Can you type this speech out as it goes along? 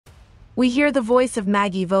We hear the voice of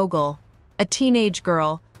Maggie Vogel, a teenage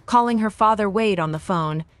girl, calling her father Wade on the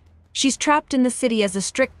phone. She's trapped in the city as a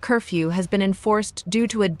strict curfew has been enforced due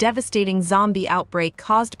to a devastating zombie outbreak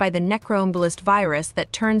caused by the necroambulant virus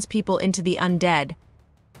that turns people into the undead.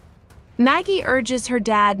 Maggie urges her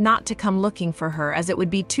dad not to come looking for her as it would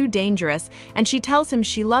be too dangerous, and she tells him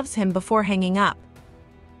she loves him before hanging up.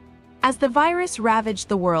 As the virus ravaged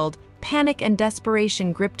the world, panic and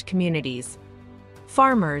desperation gripped communities.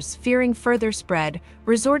 Farmers, fearing further spread,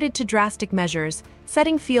 resorted to drastic measures,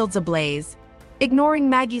 setting fields ablaze. Ignoring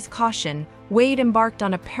Maggie's caution, Wade embarked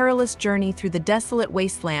on a perilous journey through the desolate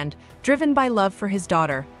wasteland, driven by love for his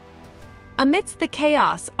daughter. Amidst the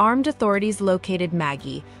chaos, armed authorities located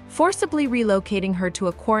Maggie, forcibly relocating her to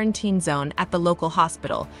a quarantine zone at the local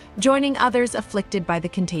hospital, joining others afflicted by the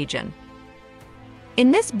contagion.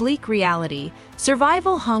 In this bleak reality,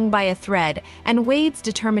 survival hung by a thread, and Wade's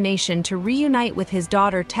determination to reunite with his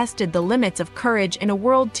daughter tested the limits of courage in a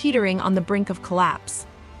world teetering on the brink of collapse.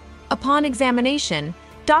 Upon examination,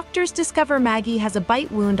 doctors discover Maggie has a bite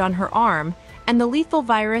wound on her arm, and the lethal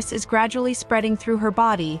virus is gradually spreading through her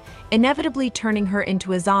body, inevitably turning her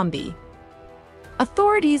into a zombie.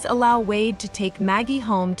 Authorities allow Wade to take Maggie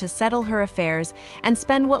home to settle her affairs and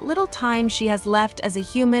spend what little time she has left as a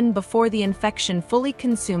human before the infection fully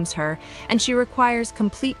consumes her and she requires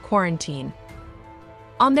complete quarantine.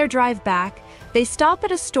 On their drive back, they stop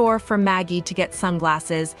at a store for Maggie to get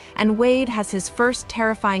sunglasses, and Wade has his first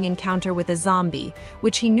terrifying encounter with a zombie,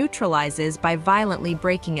 which he neutralizes by violently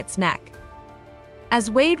breaking its neck.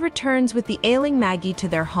 As Wade returns with the ailing Maggie to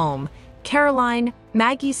their home, Caroline,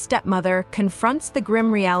 Maggie's stepmother, confronts the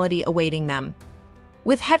grim reality awaiting them.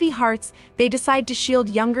 With heavy hearts, they decide to shield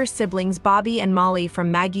younger siblings Bobby and Molly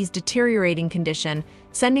from Maggie's deteriorating condition,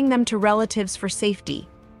 sending them to relatives for safety.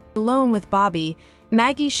 Alone with Bobby,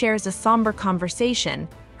 Maggie shares a somber conversation,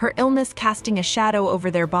 her illness casting a shadow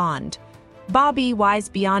over their bond. Bobby, wise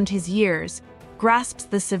beyond his years, grasps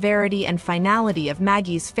the severity and finality of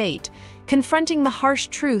Maggie's fate, confronting the harsh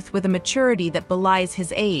truth with a maturity that belies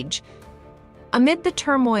his age. Amid the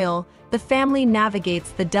turmoil, the family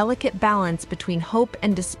navigates the delicate balance between hope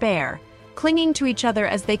and despair, clinging to each other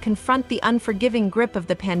as they confront the unforgiving grip of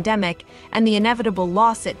the pandemic and the inevitable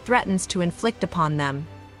loss it threatens to inflict upon them.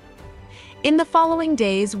 In the following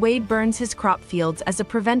days, Wade burns his crop fields as a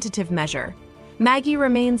preventative measure. Maggie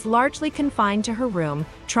remains largely confined to her room,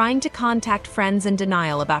 trying to contact friends in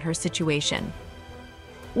denial about her situation.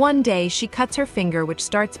 One day, she cuts her finger, which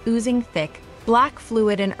starts oozing thick, black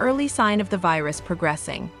fluid, an early sign of the virus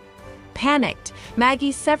progressing. Panicked,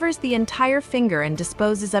 Maggie severs the entire finger and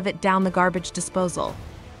disposes of it down the garbage disposal.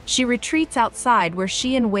 She retreats outside, where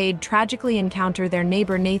she and Wade tragically encounter their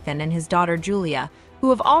neighbor Nathan and his daughter Julia,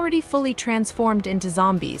 who have already fully transformed into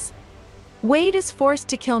zombies. Wade is forced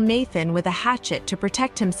to kill Nathan with a hatchet to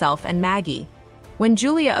protect himself and Maggie. When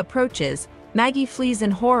Julia approaches, Maggie flees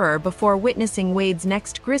in horror before witnessing Wade's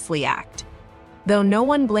next grisly act. Though no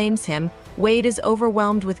one blames him, Wade is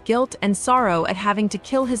overwhelmed with guilt and sorrow at having to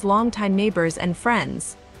kill his longtime neighbors and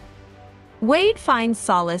friends. Wade finds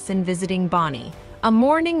solace in visiting Bonnie, a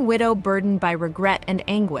mourning widow burdened by regret and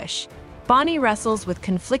anguish. Bonnie wrestles with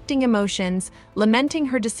conflicting emotions, lamenting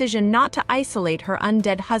her decision not to isolate her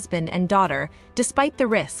undead husband and daughter, despite the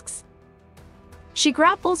risks. She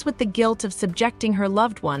grapples with the guilt of subjecting her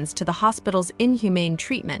loved ones to the hospital's inhumane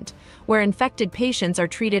treatment, where infected patients are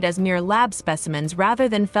treated as mere lab specimens rather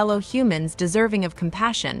than fellow humans deserving of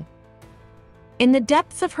compassion. In the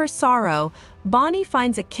depths of her sorrow, Bonnie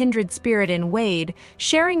finds a kindred spirit in Wade,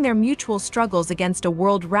 sharing their mutual struggles against a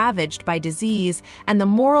world ravaged by disease and the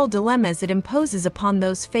moral dilemmas it imposes upon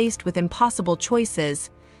those faced with impossible choices.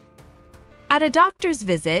 At a doctor's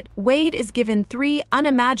visit, Wade is given 3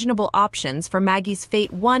 unimaginable options for Maggie's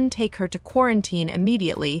fate. 1. Take her to quarantine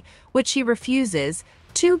immediately, which he refuses.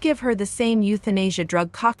 2. Give her the same euthanasia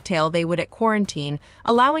drug cocktail they would at quarantine,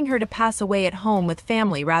 allowing her to pass away at home with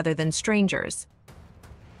family rather than strangers,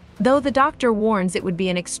 though the doctor warns it would be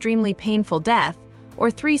an extremely painful death.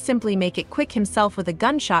 Or 3. Simply make it quick himself with a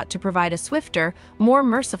gunshot to provide a swifter, more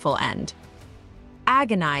merciful end.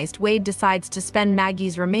 Agonized, Wade decides to spend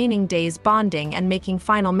Maggie's remaining days bonding and making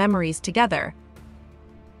final memories together.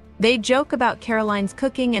 They joke about Caroline's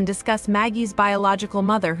cooking and discuss Maggie's biological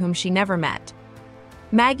mother, whom she never met.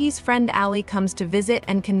 Maggie's friend Allie comes to visit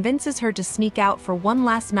and convinces her to sneak out for one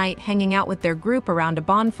last night hanging out with their group around a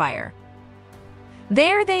bonfire.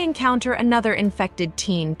 There they encounter another infected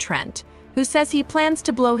teen, Trent, who says he plans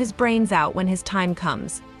to blow his brains out when his time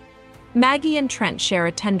comes. Maggie and Trent share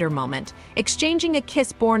a tender moment, exchanging a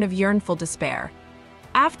kiss born of yearnful despair.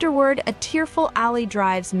 Afterward, a tearful Allie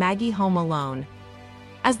drives Maggie home alone.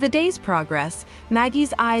 As the days progress,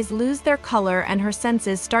 Maggie's eyes lose their color and her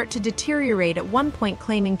senses start to deteriorate, at one point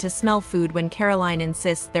claiming to smell food when Caroline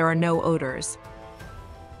insists there are no odors.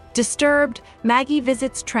 Disturbed, Maggie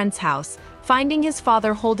visits Trent's house, finding his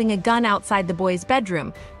father holding a gun outside the boy's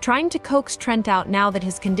bedroom, trying to coax Trent out now that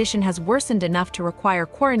his condition has worsened enough to require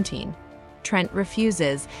quarantine. Trent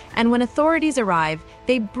refuses, and when authorities arrive,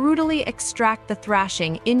 they brutally extract the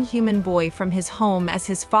thrashing, inhuman boy from his home as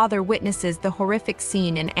his father witnesses the horrific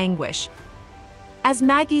scene in anguish. As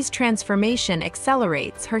Maggie's transformation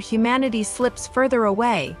accelerates, her humanity slips further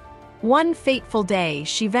away. One fateful day,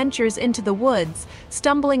 she ventures into the woods,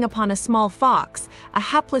 stumbling upon a small fox, a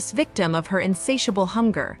hapless victim of her insatiable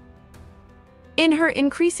hunger. In her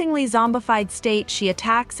increasingly zombified state, she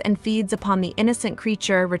attacks and feeds upon the innocent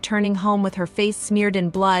creature, returning home with her face smeared in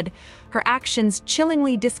blood, her actions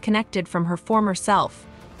chillingly disconnected from her former self.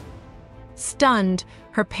 Stunned,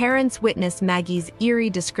 her parents witness Maggie's eerie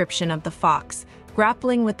description of the fox,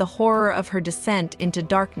 grappling with the horror of her descent into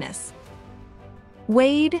darkness.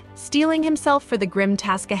 Wade, steeling himself for the grim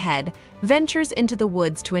task ahead, ventures into the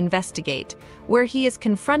woods to investigate, where he is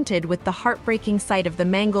confronted with the heartbreaking sight of the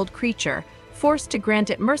mangled creature, forced to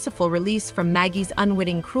grant it merciful release from Maggie's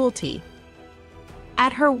unwitting cruelty.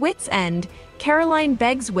 At her wits' end, Caroline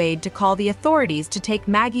begs Wade to call the authorities to take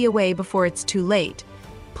Maggie away before it's too late.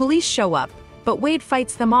 Police show up, but Wade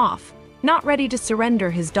fights them off, not ready to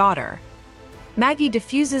surrender his daughter. Maggie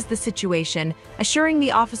diffuses the situation, assuring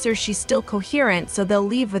the officers she's still coherent so they'll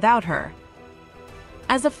leave without her.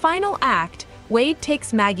 As a final act, Wade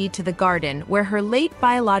takes Maggie to the garden where her late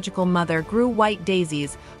biological mother grew white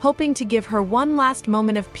daisies, hoping to give her one last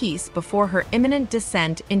moment of peace before her imminent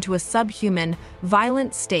descent into a subhuman,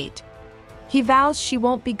 violent state. He vows she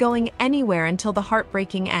won't be going anywhere until the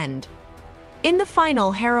heartbreaking end. In the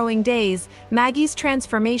final harrowing days, Maggie's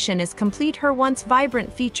transformation is complete. Her once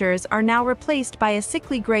vibrant features are now replaced by a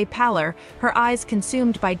sickly gray pallor, her eyes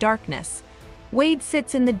consumed by darkness. Wade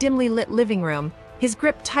sits in the dimly lit living room, his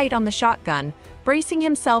grip tight on the shotgun, bracing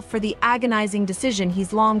himself for the agonizing decision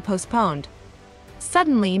he's long postponed.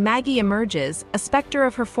 Suddenly, Maggie emerges, a specter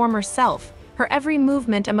of her former self, her every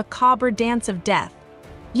movement a macabre dance of death.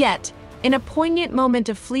 Yet, in a poignant moment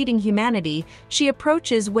of fleeting humanity, she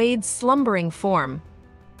approaches Wade's slumbering form.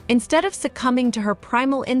 Instead of succumbing to her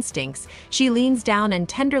primal instincts, she leans down and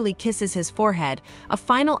tenderly kisses his forehead, a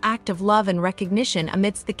final act of love and recognition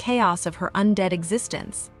amidst the chaos of her undead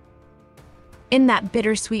existence. In that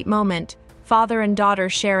bittersweet moment, father and daughter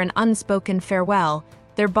share an unspoken farewell,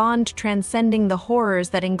 their bond transcending the horrors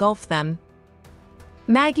that engulf them.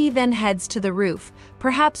 Maggie then heads to the roof,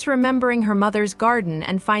 perhaps remembering her mother's garden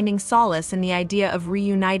and finding solace in the idea of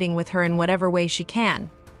reuniting with her in whatever way she can.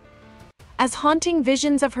 As haunting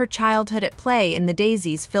visions of her childhood at play in the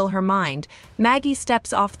daisies fill her mind, Maggie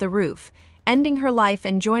steps off the roof, ending her life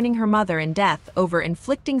and joining her mother in death over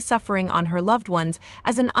inflicting suffering on her loved ones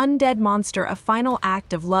as an undead monster, a final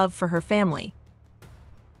act of love for her family.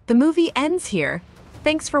 The movie ends here.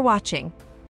 Thanks for watching.